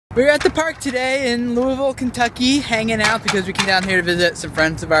We're at the park today in Louisville, Kentucky, hanging out because we came down here to visit some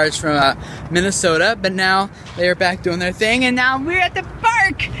friends of ours from Minnesota, but now they are back doing their thing, and now we're at the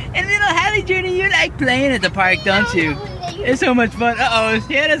park! And little Hallie Jr., you like playing at the park, don't you? It's so much fun. Uh-oh,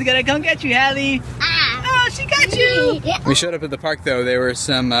 Hannah's gonna come get you, Hallie. Oh, she got you! We showed up at the park though. There were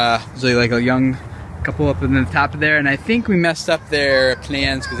some, usually like a young couple up in the top of there, and I think we messed up their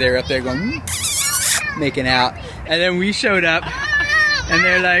plans because they were up there going, making out. And then we showed up. And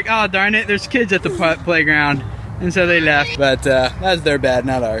they're like, oh darn it, there's kids at the playground. And so they left, but that's their bad,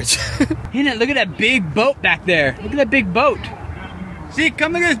 not ours. Hannah, look at that big boat back there. Look at that big boat. See,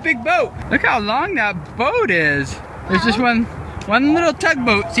 come look at this big boat. Look how long that boat is. There's just one little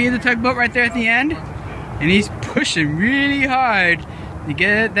tugboat. See the tugboat right there at the end? And he's pushing really hard to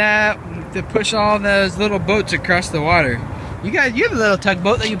get that, to push all those little boats across the water. You guys, you have a little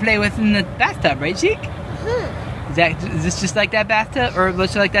tugboat that you play with in the bathtub, right, Zeke? Is this just like that bathtub, or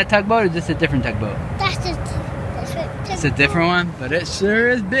looks like that tugboat, or is this a different tugboat? That's a different tugboat. It's a different one, but it sure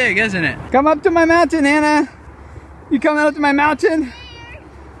is big, isn't it? Come up to my mountain, Hannah. You coming up to my mountain?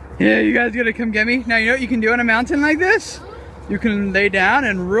 Yeah, you guys gotta come get me. Now you know what you can do on a mountain like this? You can lay down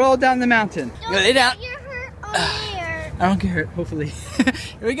and roll down the mountain. You lay down. You're hurt over there. I don't get hurt, hopefully. Here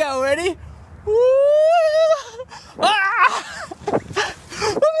we go, ready? Woo! Ah!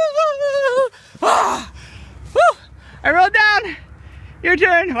 Ah! I rolled down. Your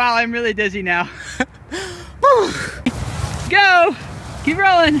turn. Wow, I'm really dizzy now. Go. Keep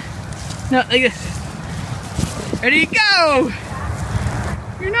rolling. No, like this. Ready, go.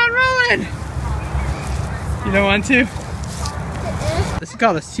 You're not rolling. You don't want to? This is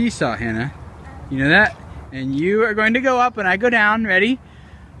called a seesaw, Hannah. You know that? And you are going to go up and I go down. Ready?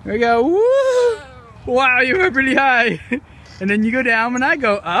 Here we go. Woo! Wow, you went really high. And then you go down when I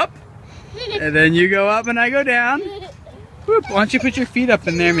go up. And then you go up and I go down. Whoop. Why don't you put your feet up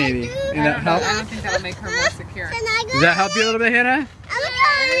in there maybe? Does that help? I don't think that'll make her more secure. Does that help you a little bit, Hannah?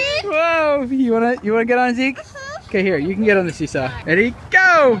 Whoa! You wanna get on, Zeke? Okay, here, you can get on the seesaw. Ready,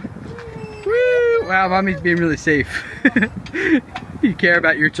 go! Woo! Wow, mommy's being really safe. You care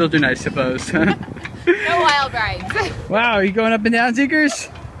about your children, I suppose. No wild rides. Wow, are you going up and down, Zekers?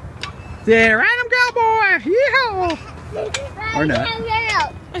 There, ride 'em, cowboy! Yeehaw! Or not.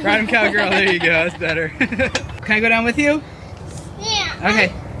 Ride 'em, cowgirl. There you go. That's better. Can I go down with you? Yeah.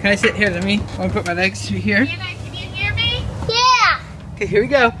 Okay. Can I sit here? Let me put my legs here. Can you hear me? Yeah. Okay, here we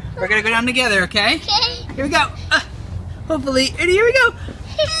go. We're gonna go down together, okay? Okay. Here we go. Hopefully, and here we go.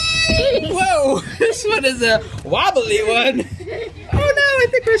 Whoa! This one is a wobbly one. Oh no! I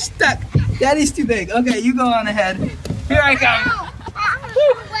think we're stuck. Daddy's too big. Okay, you go on ahead. Here I come.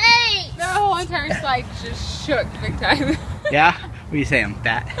 Wait. The whole entire slide just shook big time. Yeah. What do you say? I'm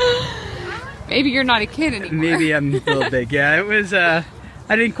fat. Maybe you're not a kid anymore. Maybe I'm a little big. Yeah, it was. I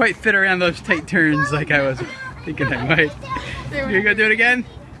didn't quite fit around those tight turns like I was thinking I might. You're gonna do it again?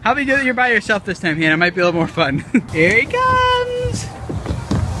 How about you do it? You're by yourself this time, Hannah. It might be a little more fun. Here he comes.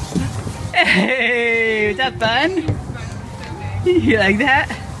 Hey, was that fun? You like that?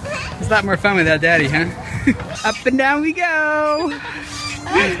 It's a lot more fun without Daddy, huh? Up and down we go.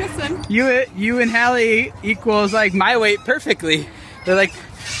 You and Hallie equals like my weight perfectly. They're like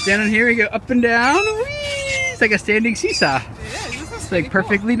standing here, we go up and down. Whee! It's like a standing seesaw. It is. This is It's like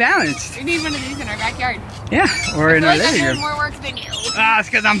perfectly balanced. We need one of these in our backyard. Yeah, or in our I'm living doing room. more work than you. Ah, it's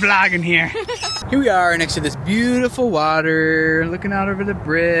because I'm vlogging here. Here we are next to this beautiful water, looking out over the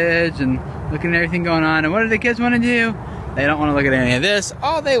bridge and looking at everything going on. And what do the kids want to do? They don't want to look at any of this.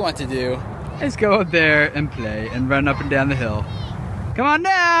 All they want to do is go up there and play and run up and down the hill. Come on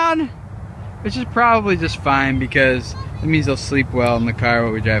down! Which is probably just fine because it means they'll sleep well in the car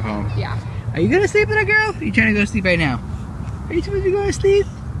when we drive home. Yeah. Are you gonna sleep, little girl? Are you trying to go to sleep right now? Are you supposed to go to sleep?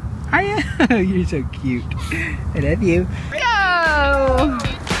 Are you? You're so cute. I love you. Go!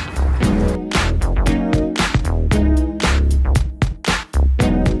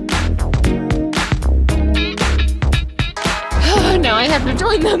 Oh, now I have to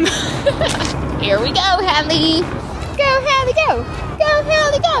join them. Here we go, Hallie. Go, Hallie, go. Go,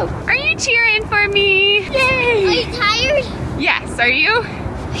 Hallie, go. Are you cheering for me? Yay. Are you tired? Yes, are you?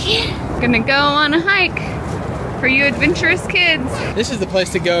 Yeah. Gonna go on a hike for you adventurous kids. This is the place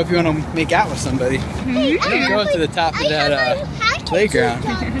to go if you want to make out with somebody. You don't go to the top of that playground.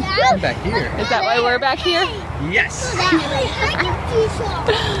 Come back here. Is that why we're back here? Yes! That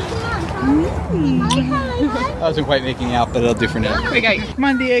I wasn't quite making out, but it'll do for now. We got you. Come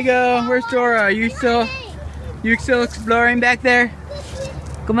on, Diego. Where's Dora? Are you still exploring back there?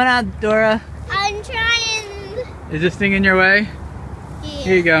 Come on out, Dora. I'm trying. Is this thing in your way? Yeah.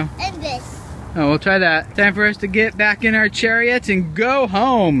 Here you go. And this. Oh, we'll try that. Time for us to get back in our chariots and go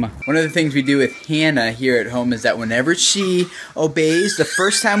home. One of the things we do with Hannah here at home is that whenever she obeys, the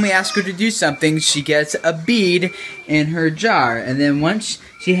first time we ask her to do something, she gets a bead in her jar. And then once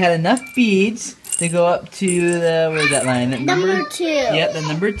she had enough beads to go up to the, where's that line? Number 2. Yep, the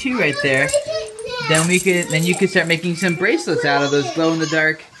number 2 right there. Then you could start making some bracelets out of those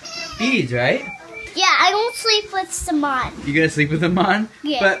glow-in-the-dark beads, right? Yeah, I don't sleep with them on. You gonna sleep with them on?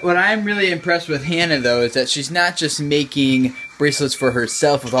 Yeah. But what I'm really impressed with Hannah, though, is that she's not just making bracelets for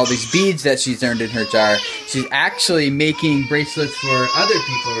herself with all these beads that she's earned in her jar. She's actually making bracelets for other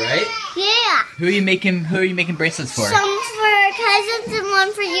people, right? Yeah. Who are you making bracelets for? Some for cousins and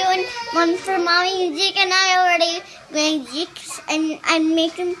one for you and one for Mommy and Zeke, and I already made Zeke's, and I'm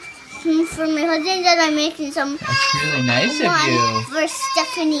making some for my husband, and I'm making some That's really nice of one you. for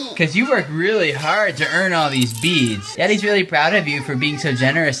Stephanie. Because you work really hard to earn all these beads. Daddy's really proud of you for being so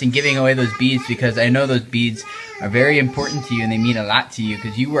generous and giving away those beads, because I know those beads are very important to you and they mean a lot to you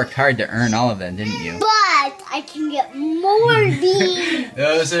because you worked hard to earn all of them, didn't you? But I can get more beads.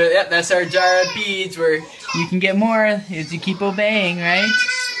 That's our jar of beads where you can get more as you keep obeying, right?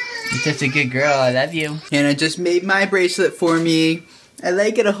 You're such a good girl. I love you. Hannah just made my bracelet for me. I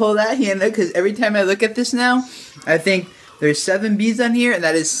like it a whole lot, Hannah, because every time I look at this now, I think there's 7 beads on here, and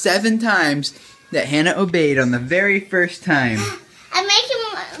that is 7 times that Hannah obeyed on the very first time. I'm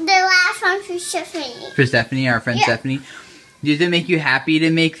making the last one for Stephanie. For Stephanie, our friend Stephanie. Does it make you happy to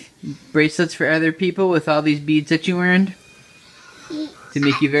make bracelets for other people with all these beads that you earned? To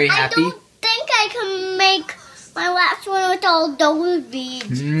make you very happy? I don't think I can make my last one with all those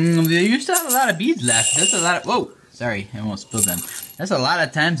beads. You still have a lot of beads left. That's a lot of... Whoa! Sorry, I almost spilled them. That's a lot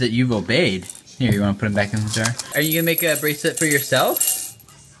of times that you've obeyed. Here, you want to put them back in the jar? Are you going to make a bracelet for yourself?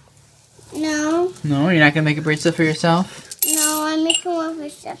 No. No, you're not going to make a bracelet for yourself? No, I'm making one for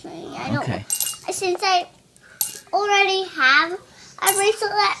Stephanie. I don't. Okay. Since I already have a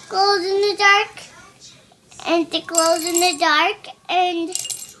bracelet that glows in the dark, and it glows in the dark, and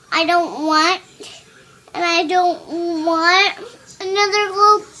I don't want another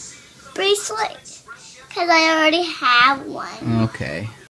glow bracelet because I already have one. Okay.